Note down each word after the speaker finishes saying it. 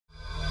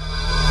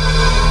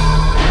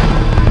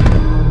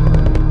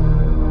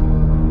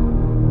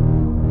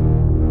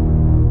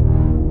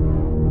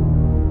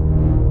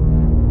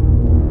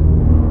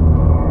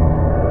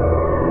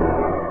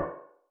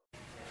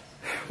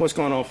What's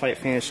going on, fight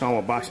fans? Sean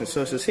with Boxing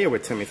Socialist here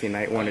with Timothy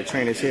Knight, one of the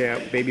trainers here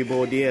at Baby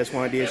Bull Diaz,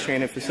 one of Diaz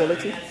training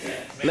facility.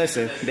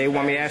 Listen, they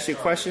want me to ask you a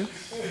question.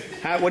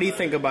 What do you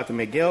think about the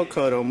Miguel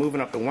Cotto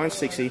moving up to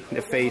 160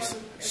 to face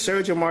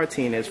Sergio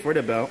Martinez for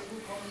the belt?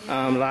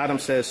 A lot of them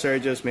says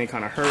Sergio's been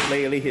kind of hurt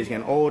lately. He's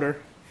getting older.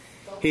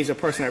 He's a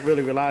person that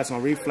really relies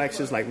on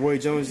reflexes, like Roy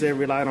Jones did,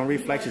 relied on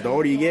reflexes. The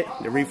older you get,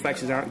 the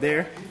reflexes aren't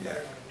there.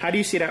 How do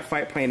you see that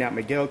fight playing out,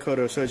 Miguel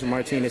Cotto, Sergio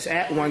Martinez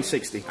at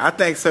 160? I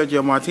think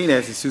Sergio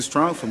Martinez is too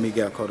strong for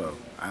Miguel Cotto.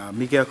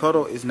 Miguel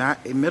Cotto is not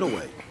a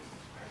middleweight.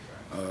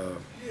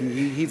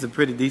 He's a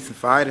pretty decent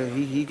fighter.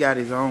 He got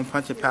his own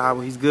punching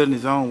power. He's good in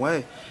his own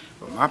way.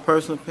 But my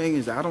personal opinion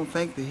is I don't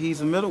think that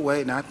he's a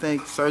middleweight, and I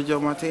think Sergio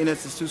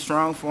Martinez is too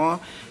strong for him,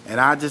 and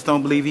I just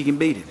don't believe he can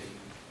beat him.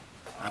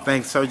 I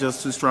think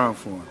Sergio's too strong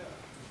for him.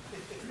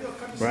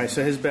 Right,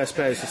 so his best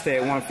bet is to stay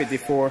at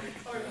 154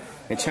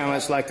 and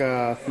challenge like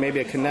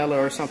maybe a Canelo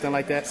or something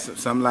like that?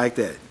 Something like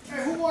that.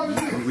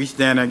 Reach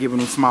down there and give him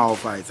small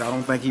fights. I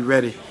don't think he's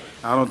ready.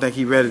 I don't think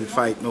he's ready to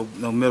fight no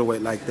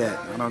middleweight like that.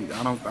 I don't.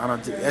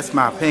 That's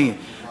my opinion.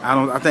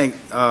 I think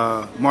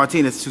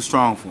Martinez is too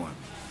strong for him.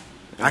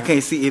 I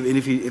can't see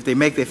if they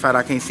make that fight.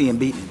 I can't see him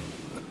beating him.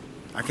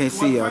 I can't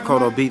see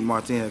Cotto beating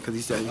Martinez because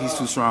he's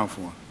too strong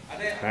for him.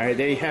 All right,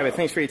 there you have it.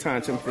 Thanks for your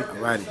time, Timothy. All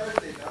righty.